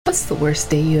What's the worst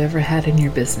day you ever had in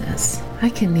your business? I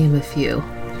can name a few.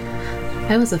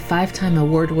 I was a 5-time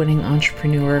award-winning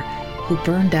entrepreneur who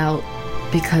burned out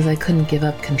because I couldn't give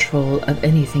up control of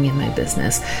anything in my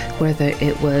business, whether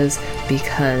it was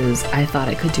because I thought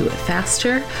I could do it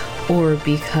faster or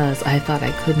because I thought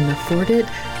I couldn't afford it.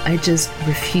 I just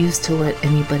refused to let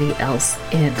anybody else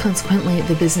in. Consequently,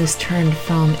 the business turned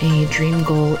from a dream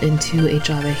goal into a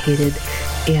job I hated,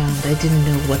 and I didn't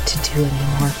know what to do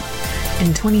anymore.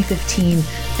 In 2015,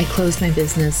 I closed my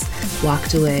business,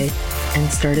 walked away,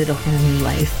 and started a whole new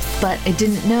life. But I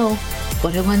didn't know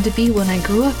what I wanted to be when I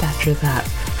grew up after that.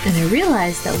 And I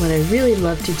realized that what I really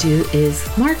love to do is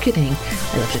marketing.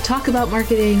 I love to talk about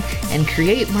marketing and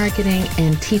create marketing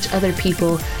and teach other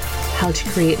people how to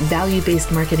create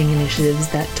value-based marketing initiatives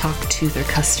that talk to their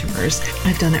customers.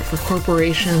 I've done it for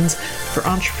corporations, for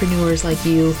entrepreneurs like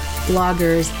you,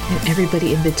 bloggers, and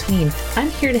everybody in between. I'm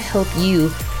here to help you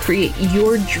create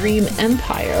your dream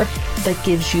empire that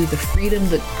gives you the freedom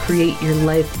to create your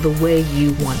life the way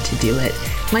you want to do it.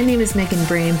 My name is Megan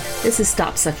Brame. This is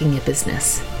Stop Sucking at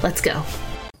Business. Let's go.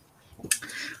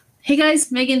 Hey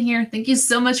guys, Megan here. Thank you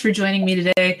so much for joining me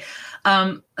today.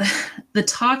 The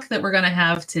talk that we're going to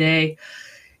have today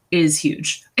is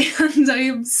huge, and I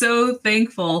am so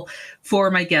thankful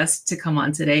for my guest to come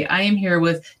on today. I am here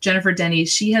with Jennifer Denney.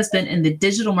 She has been in the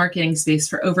digital marketing space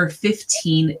for over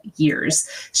 15 years.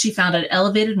 She founded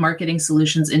Elevated Marketing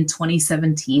Solutions in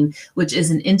 2017, which is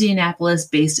an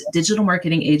Indianapolis-based digital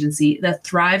marketing agency that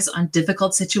thrives on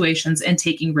difficult situations and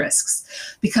taking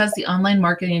risks. Because the online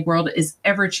marketing world is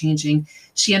ever-changing,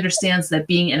 she understands that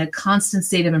being in a constant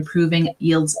state of improving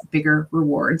yields bigger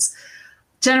rewards.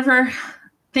 Jennifer,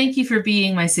 thank you for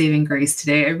being my saving grace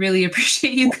today. I really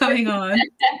appreciate you coming on.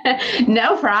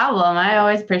 No problem. I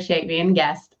always appreciate being a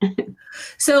guest.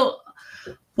 So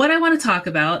what I want to talk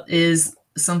about is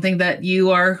something that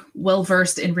you are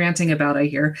well-versed in ranting about, I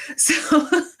hear. So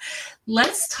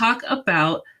let's talk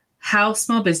about how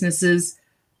small businesses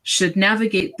should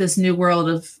navigate this new world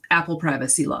of Apple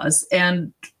privacy laws.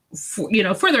 And for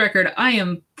the record, I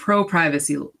am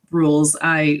pro-privacy rules.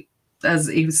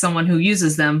 As someone who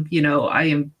uses them, I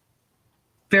am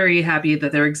very happy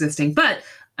that they're existing, but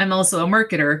I'm also a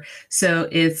marketer. So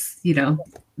it's,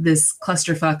 this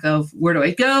clusterfuck of where do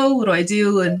I go? What do I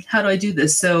do? And how do I do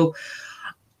this? So,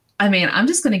 I'm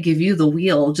just going to give you the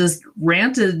wheel, just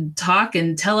rant and talk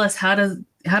and tell us how to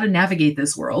navigate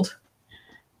this world.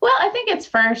 Well, I think it's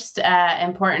first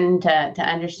important to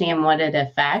understand what it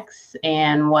affects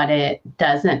and what it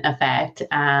doesn't affect.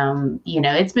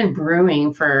 It's been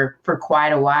brewing for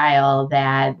quite a while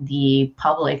that the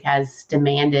public has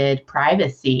demanded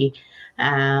privacy.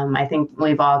 I think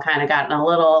we've all kind of gotten a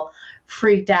little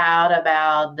freaked out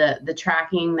about the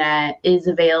tracking that is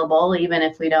available, even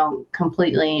if we don't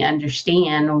completely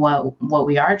understand what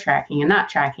we are tracking and not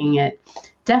tracking. It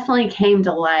definitely came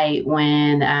to light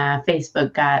when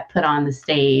Facebook got put on the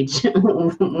stage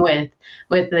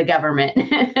with the government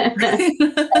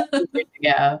years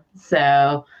ago.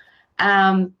 So,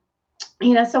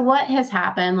 so what has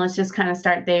happened? Let's just kind of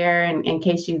start there in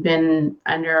case you've been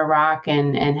under a rock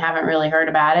and haven't really heard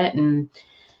about it. And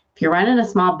if you're running a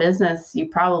small business, you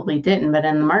probably didn't, but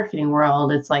in the marketing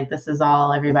world, it's like this is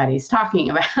all everybody's talking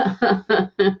about.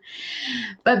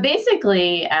 But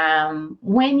basically,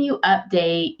 when you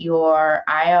update your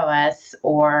iOS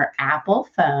or Apple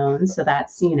phone, so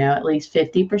that's, at least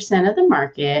 50% of the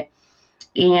market,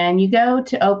 and you go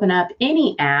to open up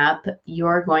any app,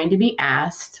 you're going to be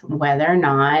asked whether or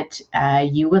not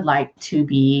you would like to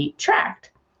be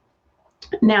tracked.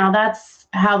 Now, that's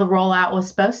how the rollout was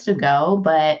supposed to go,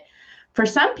 but for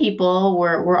some people,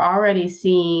 we're already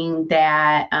seeing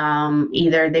that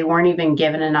either they weren't even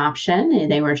given an option,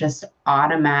 they were just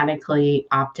automatically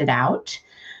opted out,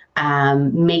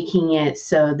 making it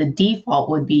so the default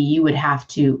would be you would have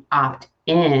to opt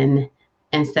in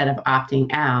instead of opting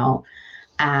out.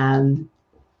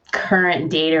 Current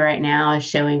data right now is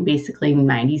showing basically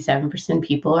 97%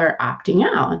 people are opting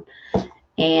out.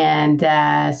 And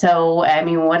so,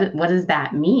 what does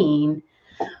that mean?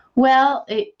 Well,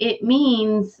 it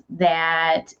means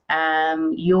that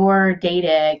your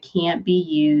data can't be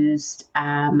used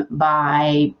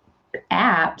by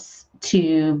apps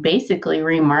to basically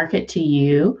remarket to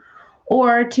you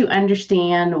or to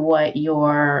understand what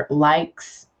your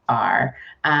likes are.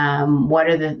 What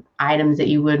are the items that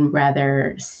you would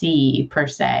rather see per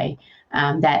se?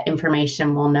 That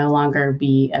information will no longer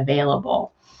be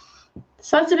available.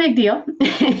 So it's a big deal.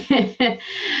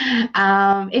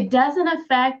 It doesn't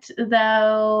affect,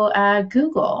 though,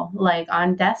 Google, like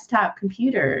on desktop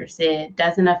computers. It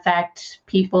doesn't affect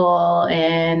people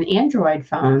in Android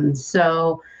phones.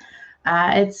 So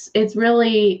It's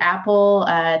really Apple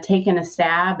taking a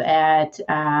stab at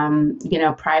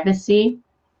privacy.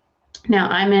 Now,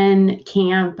 I'm in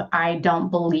camp. I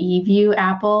don't believe you,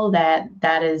 Apple, that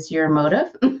is your motive.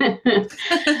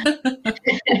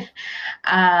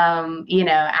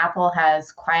 Apple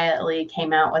has quietly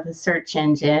came out with a search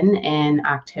engine in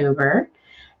October.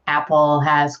 Apple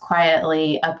has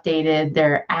quietly updated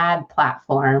their ad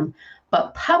platform,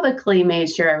 but publicly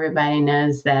made sure everybody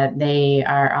knows that they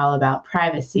are all about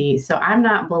privacy. So I'm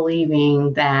not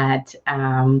believing that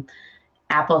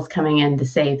Apple's coming in to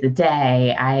save the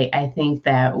day. I think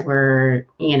that we're,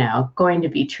 going to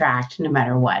be tracked no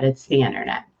matter what. It's the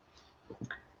internet.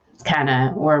 It's kind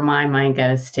of where my mind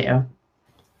goes to.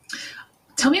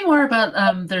 Tell me more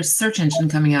about their search engine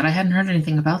coming out. I hadn't heard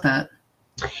anything about that.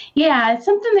 Yeah, it's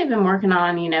something they've been working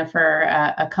on, for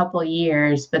a couple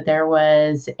years. But there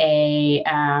was a,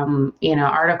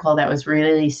 article that was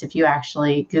released. If you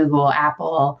actually Google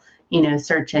Apple,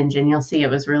 search engine, you'll see it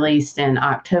was released in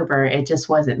October. It just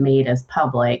wasn't made as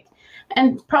public,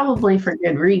 and probably for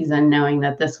good reason, knowing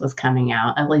that this was coming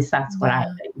out. At least that's what I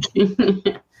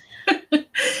think.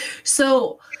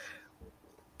 So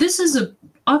this is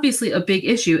obviously a big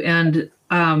issue, and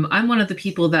I'm one of the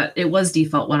people that it was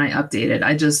default when I updated.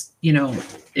 I just,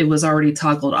 it was already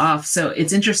toggled off. So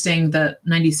it's interesting that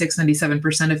 96,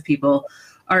 97% of people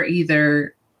are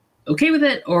either okay with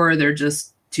it, or they're just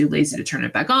too lazy to turn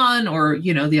it back on, or,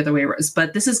 the other way around.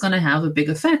 But this is going to have a big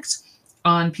effect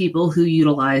on people who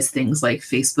utilize things like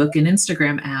Facebook and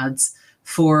Instagram ads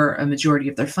for a majority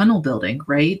of their funnel building,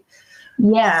 right?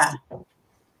 Yeah.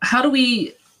 How do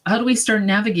we start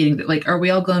navigating that? Like, are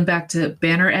we all going back to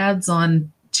banner ads on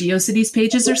GeoCities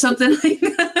pages or something like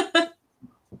that?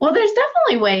 Well, there's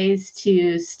definitely ways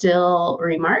to still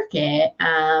remarket.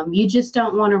 You just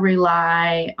don't want to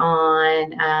rely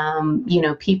on,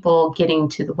 people getting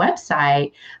to the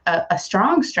website. A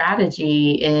strong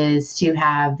strategy is to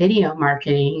have video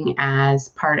marketing as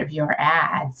part of your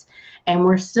ads. And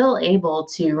we're still able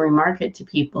to remarket to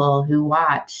people who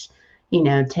watch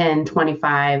 10,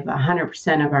 25,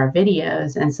 100% of our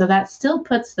videos. And so that still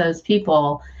puts those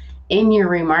people in your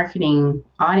remarketing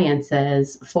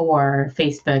audiences for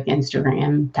Facebook,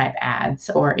 Instagram type ads,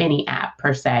 or any app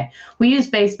per se. We use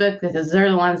Facebook because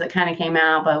they're the ones that kind of came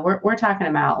out, but we're talking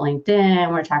about LinkedIn,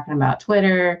 we're talking about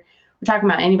Twitter, we're talking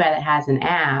about anybody that has an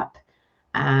app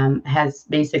has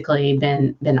basically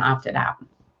been opted out.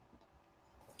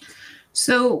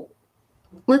 So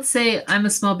let's say I'm a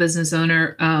small business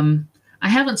owner. I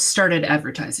haven't started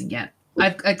advertising yet.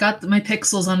 I got my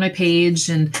pixels on my page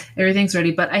and everything's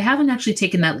ready, but I haven't actually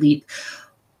taken that leap.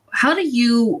 How do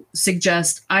you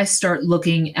suggest I start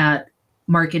looking at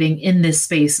marketing in this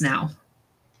space now?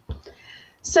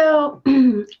 So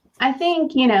I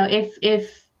think,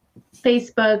 if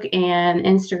Facebook and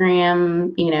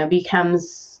Instagram,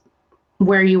 becomes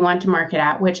where you want to market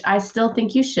at, which I still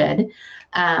think you should.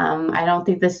 I don't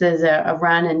think this is a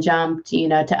run and jump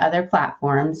to other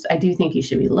platforms. I do think you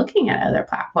should be looking at other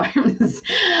platforms,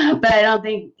 but I don't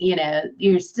think,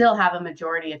 you still have a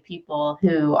majority of people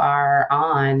who are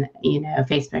on,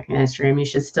 Facebook and Instagram. You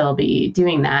should still be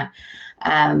doing that.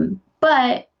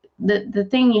 But the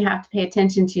thing you have to pay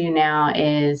attention to now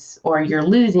is, or you're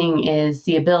losing, is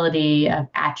the ability of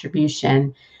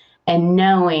attribution and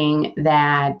knowing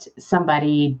that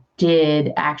somebody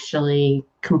did actually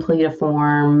complete a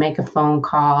form, make a phone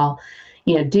call,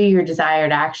 do your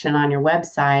desired action on your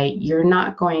website. You're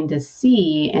not going to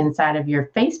see inside of your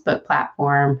Facebook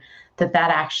platform that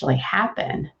actually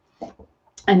happened.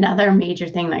 Another major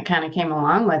thing that kind of came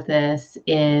along with this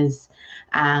is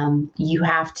you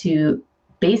have to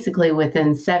basically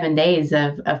within 7 days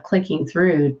of clicking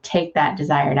through, take that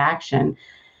desired action.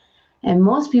 And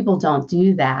most people don't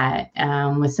do that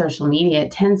with social media.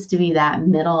 It tends to be that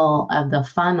middle of the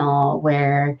funnel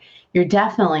where you're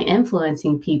definitely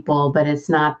influencing people, but it's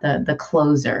not the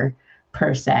closer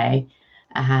per se.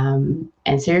 And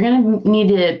so you're going to need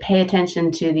to pay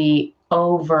attention to the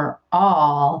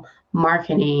overall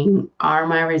marketing. Are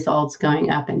my results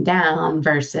going up and down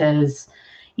versus,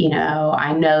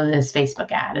 I know this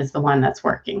Facebook ad is the one that's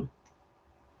working.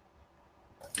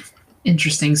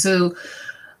 Interesting. So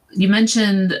you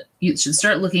mentioned you should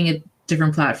start looking at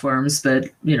different platforms, but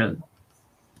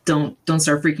don't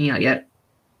start freaking out yet.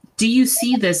 Do you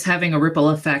see this having a ripple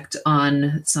effect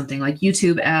on something like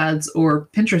YouTube ads or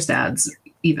Pinterest ads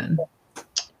even?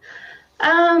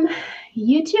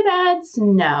 YouTube ads,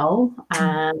 no.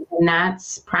 And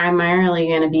that's primarily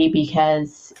going to be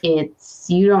because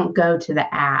you don't go to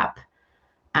the app,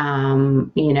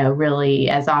 really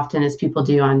as often as people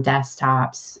do on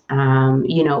desktops,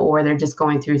 or they're just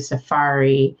going through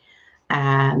Safari.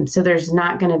 So there's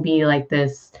not going to be like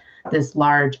this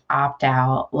large opt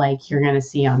out like you're going to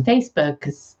see on Facebook,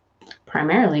 because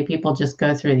primarily people just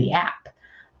go through the app.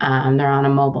 They're on a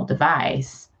mobile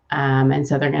device. And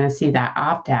so they're going to see that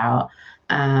opt out.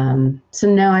 So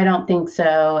no, I don't think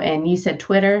so. And you said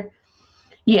Twitter.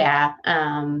 Yeah,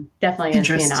 definitely going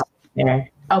to see an opt out there.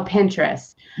 Oh,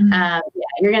 Pinterest. Yeah,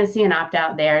 you're going to see an opt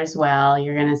out there as well.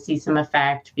 You're going to see some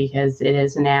effect because it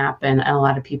is an app, and a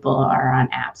lot of people are on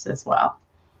apps as well.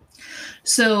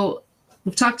 So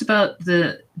we've talked about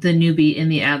the newbie in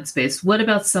the ad space. What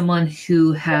about someone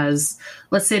who has,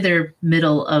 let's say they're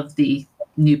middle of the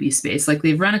newbie space, like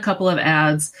they've run a couple of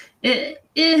ads, it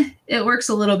works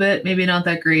a little bit, maybe not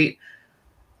that great.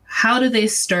 How do they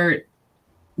start?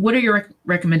 What are your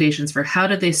recommendations for how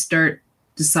do they start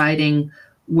deciding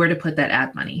where to put that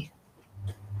ad money?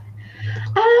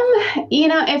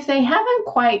 If they haven't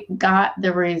quite got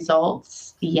the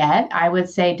results yet, I would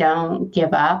say don't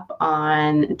give up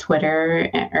on Twitter,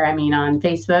 or on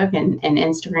Facebook and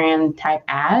Instagram type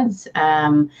ads.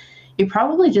 You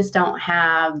probably just don't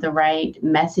have the right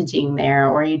messaging there,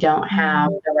 or you don't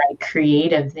have the right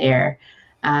creative there.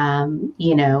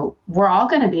 We're all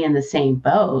going to be in the same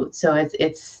boat. So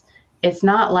it's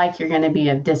not like you're going to be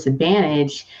at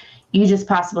disadvantage. You just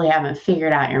possibly haven't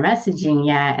figured out your messaging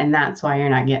yet, and that's why you're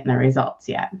not getting the results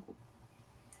yet.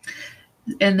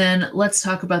 And then let's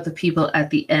talk about the people at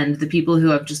the end, the people who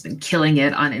have just been killing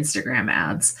it on Instagram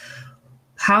ads.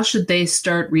 How should they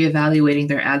start reevaluating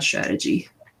their ad strategy?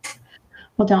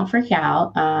 Well, don't freak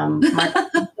out. Marketing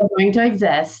is still going to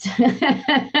exist.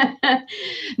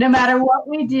 No matter what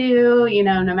we do,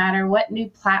 no matter what new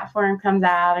platform comes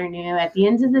out or new, at the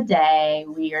end of the day,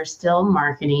 we are still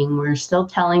marketing. We're still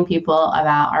telling people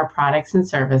about our products and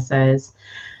services.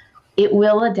 It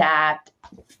will adapt.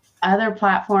 Other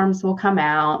platforms will come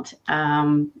out.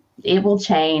 It will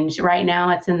change. Right now,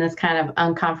 it's in this kind of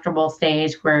uncomfortable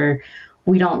stage where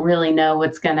we don't really know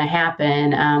what's going to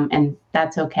happen, and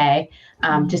that's okay.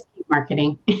 Just keep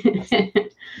marketing.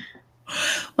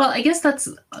 Well, I guess that's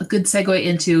a good segue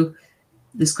into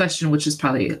this question, which is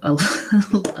probably a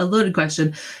loaded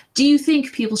question. Do you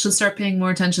think people should start paying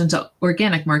more attention to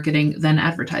organic marketing than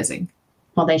advertising?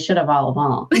 Well, they should have all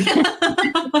along.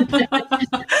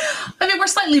 We're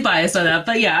slightly biased on that,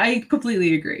 but yeah, I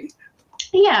completely agree.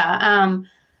 Yeah.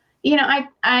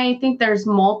 I think there's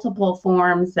multiple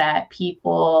forms that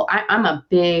I'm a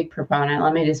big proponent,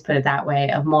 let me just put it that way,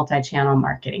 of multi-channel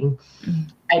marketing. Mm-hmm.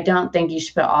 I don't think you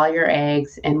should put all your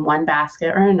eggs in one basket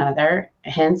or another.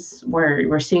 Hence,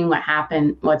 we're seeing what's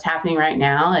happening right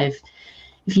now. If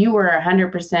you were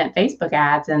 100% Facebook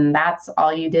ads and that's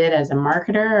all you did as a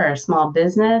marketer or a small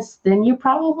business, then you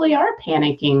probably are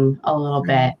panicking a little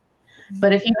bit.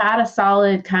 But if you had a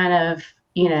solid kind of,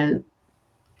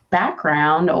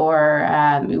 background, or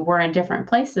we're in different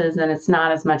places, and it's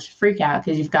not as much freak out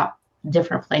because you've got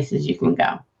different places you can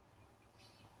go.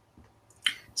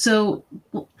 So,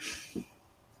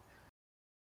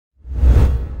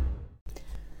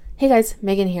 hey guys,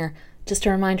 Megan here. Just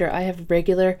a reminder, I have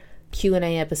regular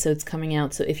Q&A episodes coming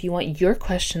out. So if you want your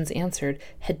questions answered,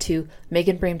 head to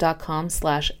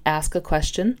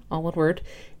meganbrame.com/ask-a-question, all one word,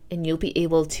 and you'll be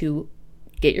able to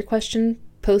get your question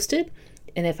posted.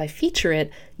 And if I feature it,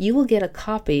 you will get a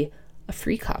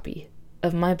free copy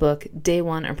of my book, Day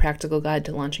One, A Practical Guide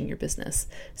to Launching Your Business.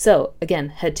 So again,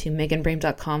 head to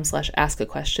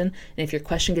meganbrame.com/ask-a-question. And if your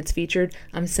question gets featured,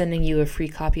 I'm sending you a free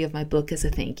copy of my book as a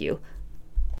thank you.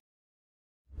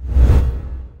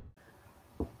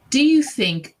 Do you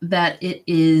think that it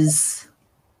is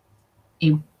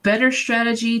a better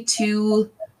strategy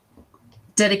to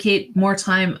dedicate more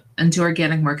time into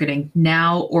organic marketing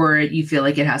now, or you feel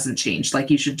like it hasn't changed? Like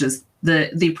you should just,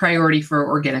 the priority for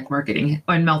organic marketing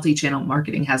and multi-channel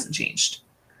marketing hasn't changed?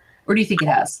 Or do you think it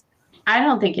has? I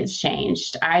don't think it's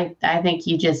changed. I think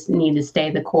you just need to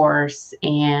stay the course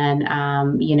and,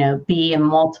 be in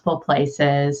multiple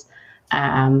places.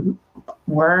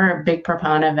 We're a big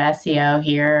proponent of SEO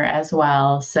here as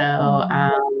well. So,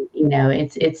 I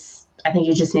think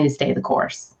you just need to stay the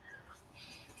course.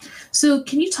 So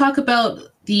can you talk about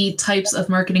the types of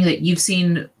marketing that you've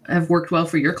seen have worked well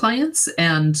for your clients,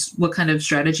 and what kind of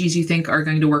strategies you think are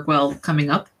going to work well coming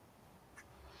up?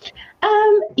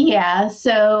 Yeah.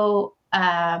 So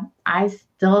I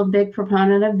still a big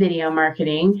proponent of video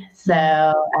marketing.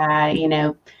 So, I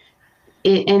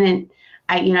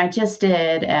just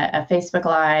did a Facebook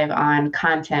Live on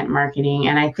content marketing,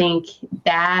 and I think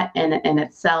that in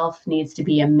itself needs to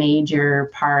be a major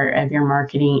part of your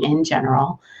marketing in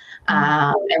general.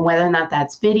 And whether or not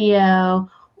that's video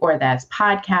or that's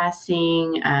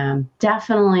podcasting.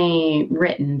 Definitely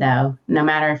written, though, no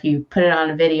matter if you put it on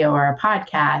a video or a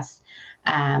podcast.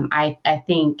 I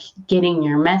think getting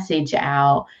your message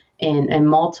out in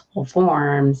multiple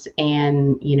forms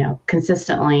and,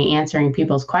 consistently answering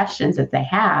people's questions that they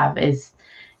have is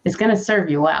going to serve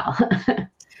you well.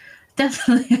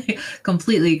 Definitely.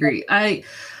 Completely agree.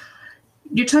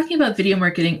 You're talking about video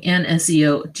marketing and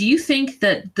SEO. Do you think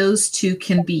that those two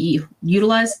can be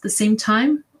utilized at the same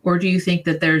time, or do you think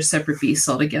that they're separate beasts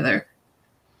altogether?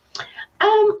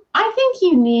 I think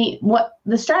you need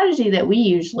the strategy that we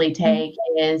usually take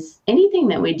is anything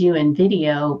that we do in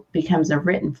video becomes a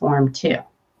written form too.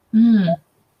 Mm.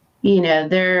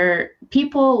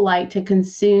 People like to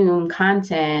consume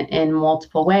content in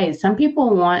multiple ways. Some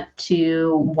people want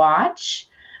to watch.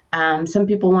 Some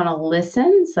people want to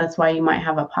listen. So that's why you might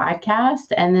have a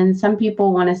podcast. And then some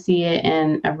people want to see it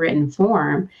in a written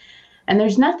form. And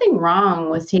there's nothing wrong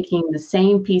with taking the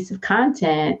same piece of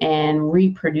content and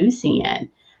reproducing it,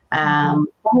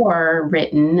 or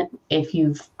written if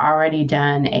you've already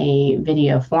done a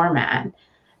video format.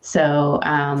 So,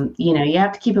 you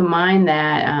have to keep in mind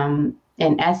that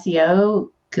in SEO,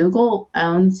 Google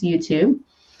owns YouTube.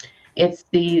 It's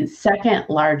the second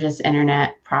largest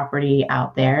internet property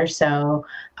out there. So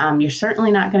you're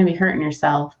certainly not going to be hurting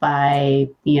yourself by,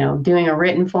 doing a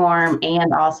written form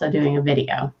and also doing a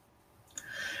video.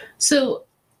 So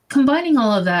combining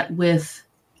all of that with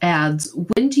ads,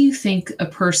 when do you think a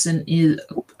person is,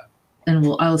 and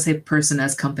I will say person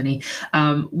as company,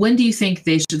 when do you think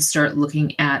they should start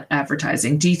looking at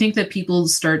advertising? Do you think that people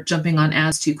start jumping on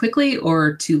ads too quickly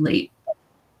or too late?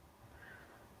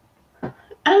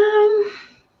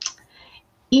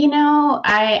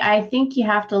 I think you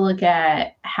have to look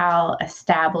at how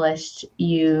established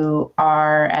you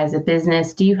are as a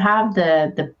business. Do you have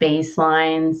the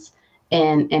baselines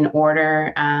in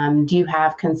order? Do you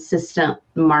have consistent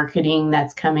marketing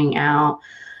that's coming out?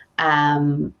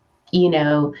 If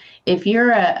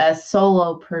you're a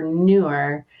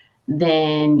solopreneur,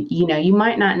 then, you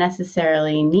might not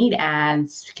necessarily need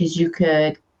ads because you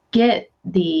could get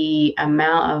the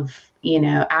amount of,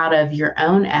 out of your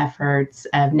own efforts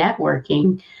of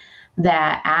networking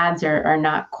that ads are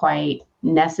not quite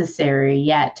necessary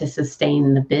yet to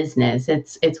sustain the business.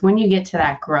 It's when you get to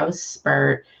that growth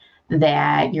spurt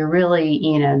that you're really,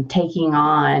 taking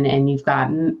on and you've got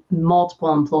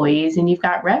multiple employees and you've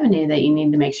got revenue that you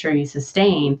need to make sure you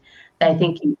sustain, that I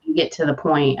think you get to the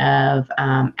point of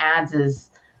ads is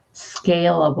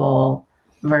scalable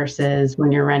versus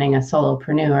when you're running a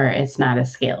solopreneur, it's not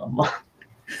as scalable.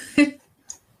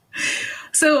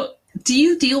 So do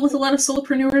you deal with a lot of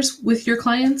solopreneurs with your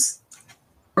clients,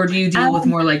 or do you deal with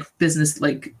more like business,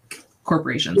 like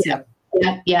corporations? Yeah.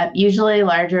 Usually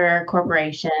larger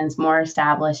corporations, more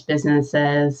established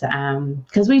businesses,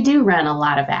 because we do run a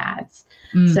lot of ads.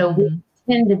 Mm-hmm. So we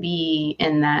tend to be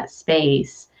in that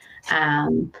space.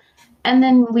 And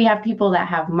then we have people that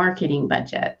have marketing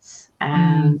budgets.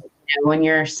 When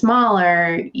you're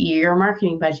smaller, your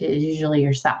marketing budget is usually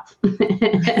yourself.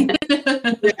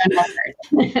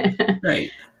 Right.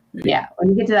 Yeah. When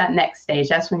you get to that next stage,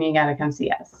 that's when you got to come see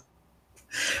us.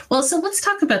 Well, so let's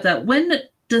talk about that. When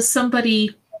does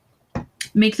somebody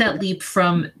make that leap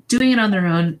from doing it on their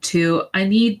own to, I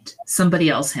need somebody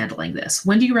else handling this?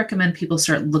 When do you recommend people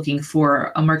start looking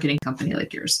for a marketing company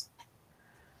like yours?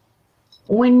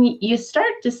 When you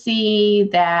start to see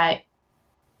that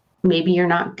maybe you're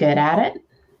not good at it,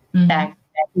 that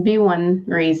can be one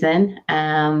reason.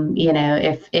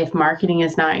 If marketing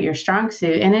is not your strong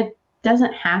suit, and it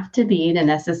doesn't have to be to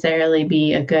necessarily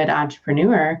be a good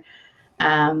entrepreneur,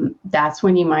 that's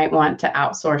when you might want to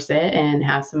outsource it and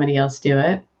have somebody else do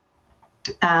it.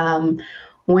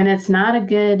 When it's not a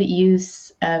good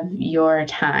use of your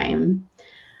time,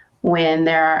 when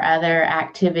there are other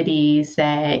activities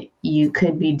that you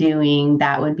could be doing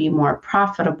that would be more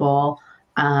profitable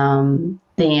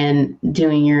than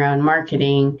doing your own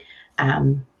marketing.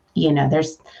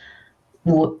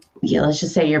 Let's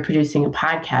just say you're producing a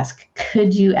podcast.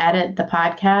 Could you edit the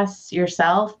podcast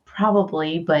yourself?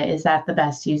 Probably, but is that the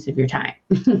best use of your time?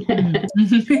 Could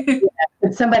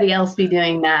somebody else be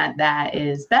doing that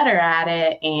is better at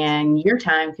it, and your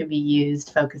time could be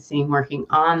used working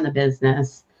on the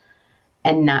business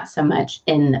and not so much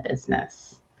in the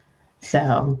business.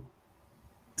 So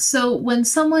when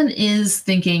someone is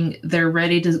thinking they're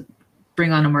ready to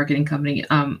bring on a marketing company,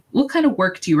 what kind of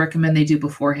work do you recommend they do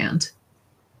beforehand?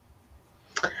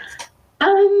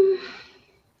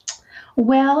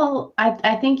 Well,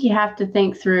 I think you have to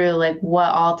think through like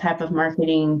what all type of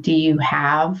marketing do you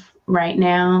have right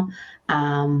now.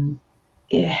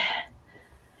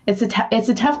 It's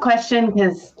a tough question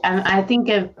because I think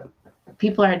of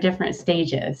people are at different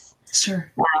stages.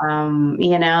 Sure.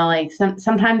 Like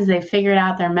sometimes they figured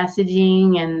out their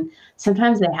messaging and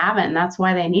sometimes they haven't, and that's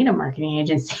why they need a marketing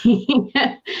agency.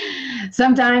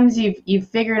 Sometimes you've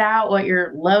figured out what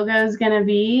your logo is going to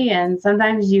be, and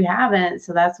sometimes you haven't,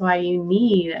 so that's why you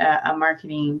need a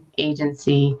marketing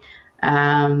agency.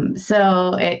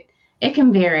 So it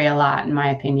can vary a lot, in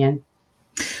my opinion.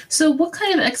 So what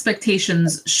kind of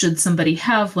expectations should somebody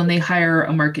have when they hire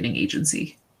a marketing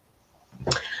agency?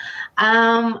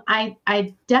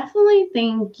 I definitely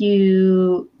think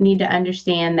you need to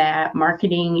understand that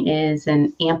marketing is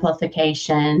an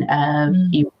amplification of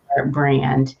your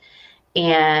brand.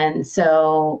 And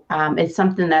so it's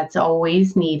something that's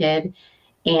always needed.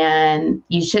 And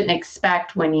you shouldn't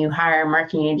expect when you hire a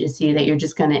marketing agency that you're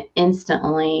just going to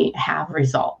instantly have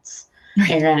results.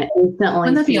 You're going to instantly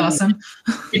Wouldn't that be awesome?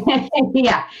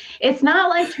 Yeah. It's not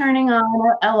like turning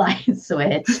on a light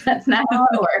switch. That's not how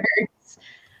it works.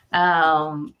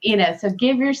 So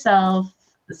give yourself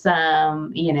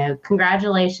some,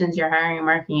 congratulations, you're hiring a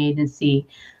marketing agency,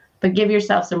 but give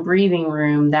yourself some breathing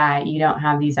room that you don't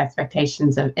have these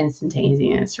expectations of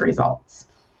instantaneous results.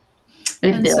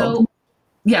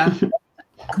 Yeah,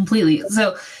 completely.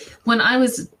 So when I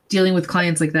was dealing with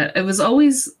clients like that, it was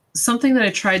always something that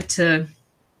I tried to,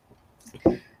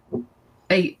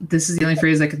 this is the only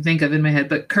phrase I can think of in my head,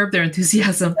 but curb their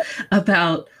enthusiasm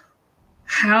about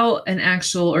how an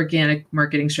actual organic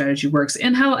marketing strategy works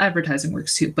and how advertising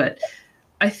works too. But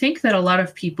I think that a lot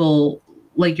of people,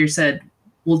 like you said,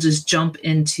 will just jump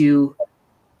into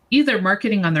either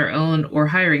marketing on their own or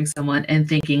hiring someone and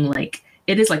thinking like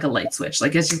it is like a light switch.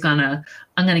 Like it's just I'm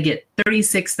gonna get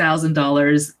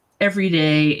 $36,000 every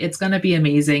day. It's gonna be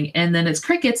amazing. And then it's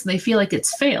crickets and they feel like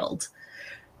it's failed.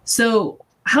 So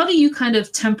how do you kind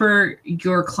of temper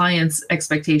your clients'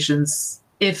 expectations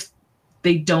if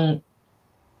they're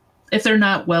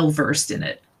not well versed in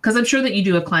it? Because I'm sure that you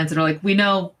do have clients that are like, we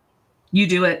know you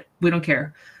do it, we don't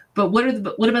care. But what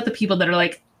about the people that are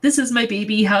like, this is my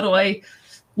baby,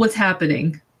 what's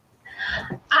happening?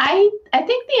 I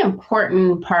think the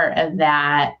important part of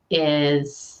that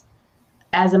is,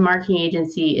 as a marketing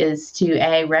agency, is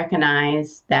to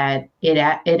recognize that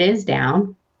it is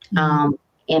down,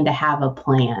 and to have a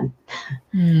plan.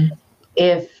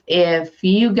 If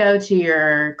you go to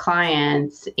your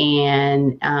clients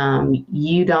and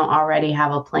you don't already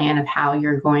have a plan of how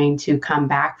you're going to come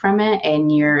back from it,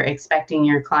 and you're expecting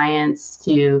your clients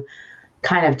to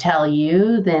kind of tell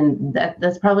you, then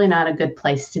that's probably not a good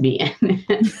place to be in.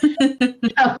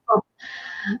 So,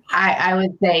 I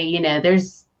would say,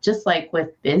 there's just like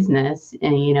with business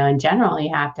and, in general,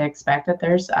 you have to expect that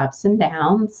there's ups and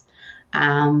downs.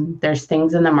 There's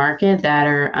things in the market that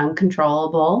are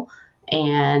uncontrollable,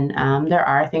 and there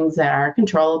are things that are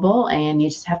controllable, and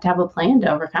you just have to have a plan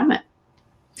to overcome it.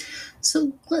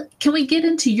 So can we get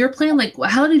into your plan? Like,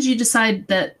 how did you decide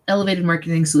that Elevated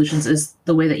Marketing Solutions is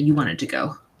the way that you wanted to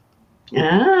go?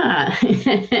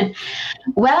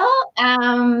 Well,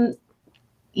 now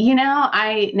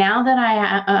that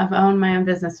I have owned my own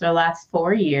business for the last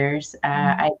 4 years,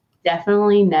 I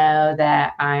definitely know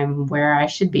that I'm where I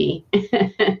should be.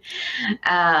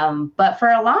 But for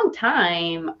a long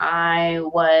time, I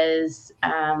was,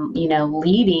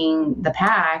 leading the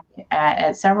pack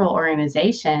at several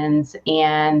organizations,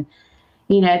 and,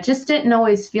 it just didn't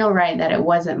always feel right that it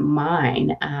wasn't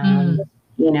mine. I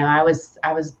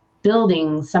was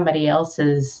building somebody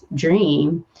else's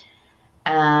dream.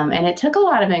 And it took a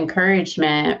lot of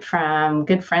encouragement from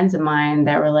good friends of mine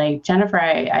that were like, Jennifer,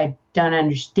 I don't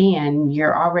understand.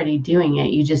 You're already doing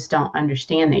it. You just don't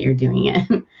understand that you're doing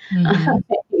it.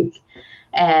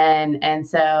 And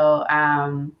so,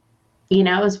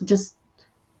 it was just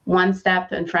one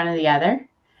step in front of the other.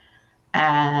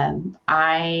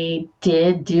 I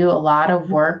did do a lot of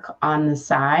work on the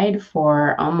side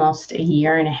for almost 1.5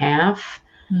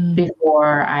 years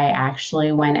before I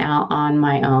actually went out on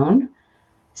my own.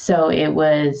 So it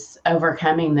was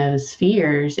overcoming those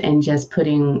fears and just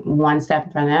putting one step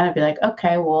in front of that. I'd be like,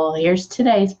 okay, well, here's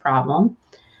today's problem,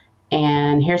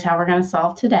 and here's how we're going to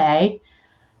solve today.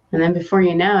 And then before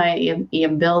you know it, you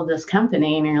build this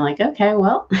company, and you're like, okay,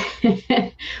 well,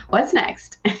 what's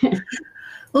next?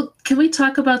 Well, can we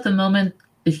talk about the moment,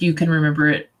 if you can remember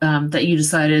it, that you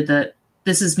decided that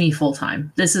this is me full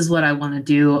time. This is what I want to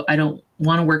do. I don't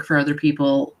want to work for other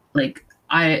people. Like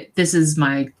this is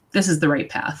the right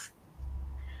path.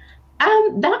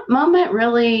 That moment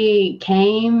really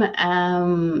came, it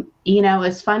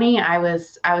was funny. I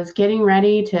was getting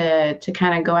ready to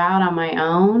kind of go out on my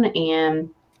own, and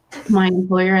my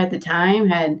employer at the time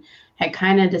had had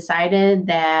kind of decided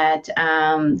that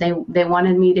they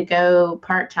wanted me to go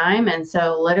part-time. And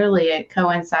so literally it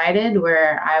coincided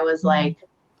where I was like,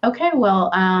 okay,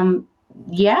 well,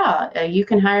 yeah, you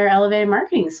can hire Elevated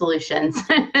Marketing Solutions.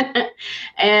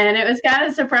 And it was kind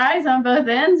of a surprise on both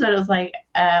ends, but it was like,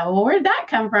 well, where'd that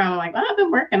come from? I'm like, well, I've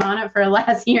been working on it for the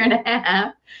last year and a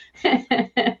half.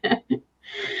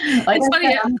 It's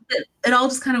funny. It all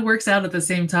just kind of works out at the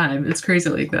same time. It's crazy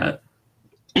like that.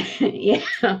 Yeah.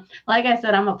 Like I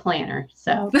said, I'm a planner.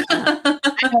 So I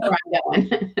know where I'm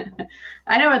going.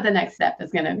 I know what the next step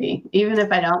is going to be. Even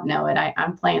if I don't know it,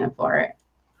 I'm planning for it.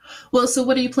 Well, so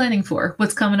what are you planning for?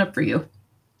 What's coming up for you?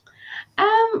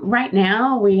 Right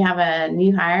now, we have a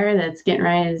new hire that's getting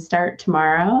ready to start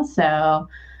tomorrow. So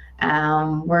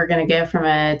we're going to go from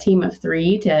a team of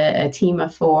 3 to a team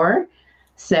of 4.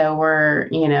 So we're,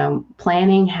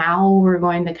 planning how we're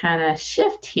going to kind of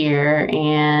shift here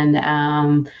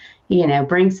and,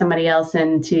 bring somebody else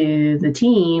into the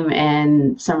team,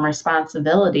 and some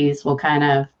responsibilities will kind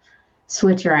of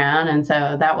switch around. And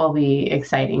so that will be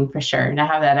exciting for sure to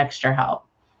have that extra help.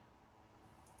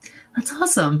 That's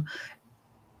awesome.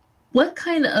 What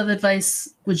kind of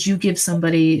advice would you give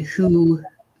somebody who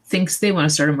thinks they want to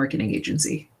start a marketing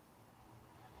agency?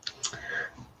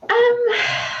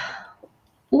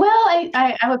 Well,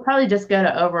 I would probably just go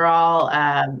to overall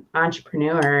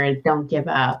entrepreneur. Don't give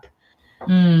up.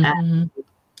 Mm-hmm.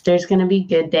 There's going to be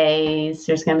good days.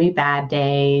 There's going to be bad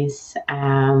days.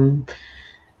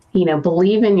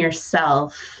 Believe in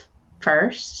yourself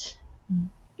first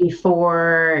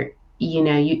before,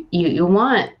 you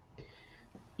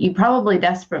probably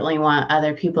desperately want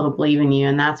other people to believe in you.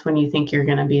 And that's when you think you're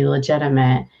going to be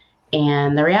legitimate.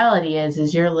 And the reality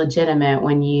is you're legitimate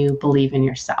when you believe in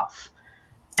yourself.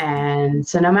 And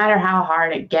so no matter how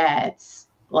hard it gets,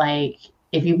 like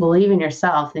if you believe in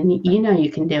yourself, then you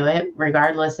can do it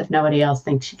regardless if nobody else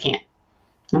thinks you can't.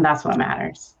 And that's what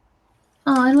matters.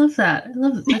 Oh, I love that.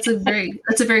 That's a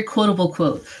very quotable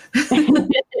quote.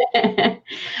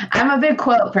 I'm a big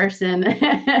quote person.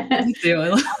 Me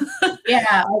too.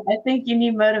 Yeah, I think you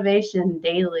need motivation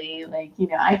daily. Like,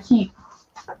 I keep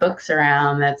books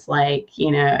around that's like,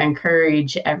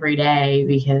 encourage every day,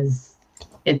 because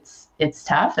it's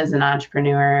tough as an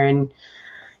entrepreneur, and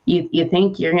you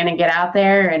think you're going to get out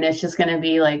there and it's just going to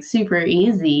be like super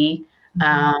easy.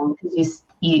 Because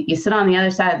you sit on the other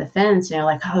side of the fence and you're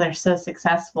like, oh, they're so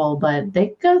successful, but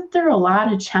they go through a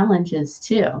lot of challenges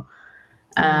too.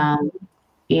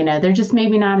 They're just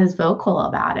maybe not as vocal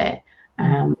about it.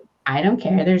 I don't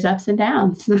care. There's ups and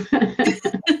downs.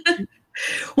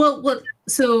 Well,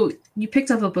 so you picked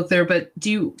up a book there, but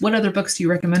what other books do you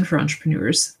recommend for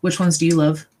entrepreneurs? Which ones do you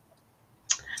love?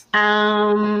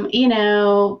 I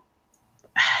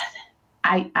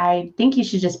think you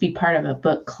should just be part of a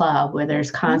book club where there's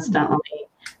constantly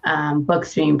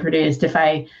books being produced. If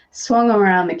I swung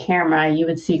around the camera, you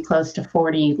would see close to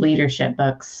 40 leadership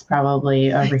books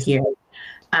probably over here.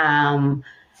 And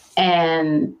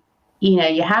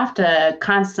you have to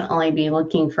constantly be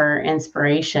looking for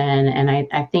inspiration. And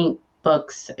I think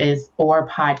books or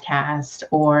podcast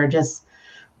or just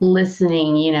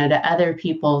listening, to other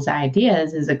people's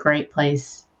ideas is a great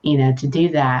place, to do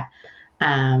that.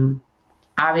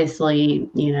 Obviously,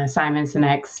 Simon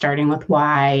Sinek's Starting with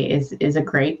Why is a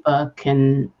great book,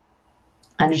 and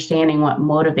understanding what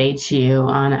motivates you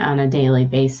on a daily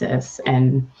basis.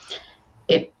 And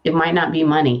it might not be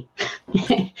money.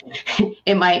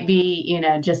 It might be,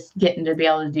 just getting to be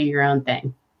able to do your own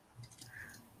thing.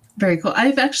 Very cool. I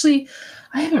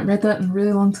haven't read that in a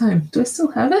really long time. Do I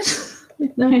still have it?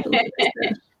 No.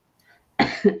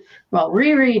 Well,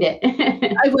 reread it.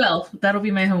 I will. That'll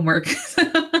be my homework.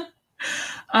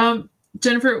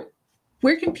 Jennifer,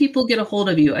 where can people get a hold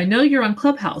of you? I know you're on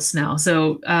Clubhouse now,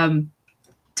 so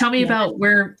tell me about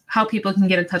how people can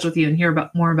get in touch with you and hear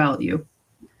more about you.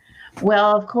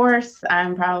 Well, of course,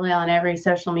 I'm probably on every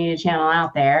social media channel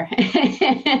out there.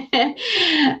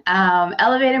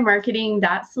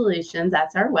 Elevatedmarketing.solutions,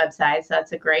 that's our website, so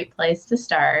that's a great place to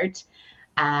start.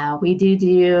 We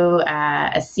do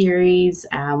a series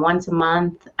once a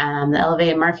month, the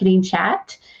Elevated Marketing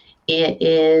Chat. It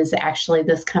is actually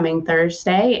this coming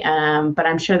Thursday, but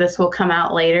I'm sure this will come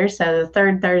out later. So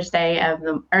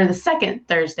the the second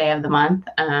Thursday of the month,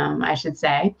 I should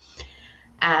say.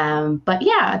 But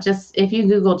yeah, just if you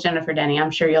Google Jennifer Denney,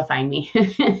 I'm sure you'll find me.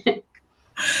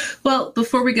 Well,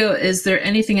 before we go, is there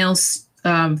anything else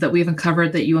that we haven't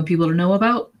covered that you want people to know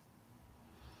about?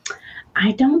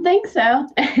 I don't think so.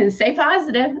 Stay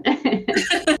positive.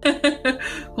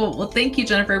 Cool. Well, thank you,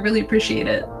 Jennifer. I really appreciate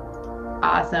it.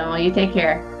 Awesome. Well, you take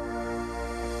care.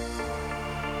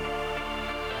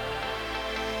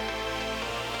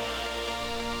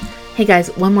 Hey guys,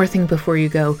 one more thing before you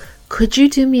go. Could you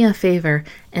do me a favor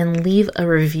and leave a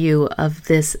review of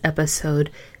this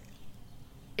episode?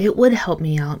 It would help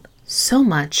me out so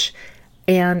much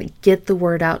and get the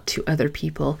word out to other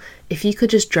people. If you could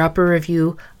just drop a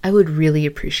review, I would really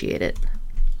appreciate it.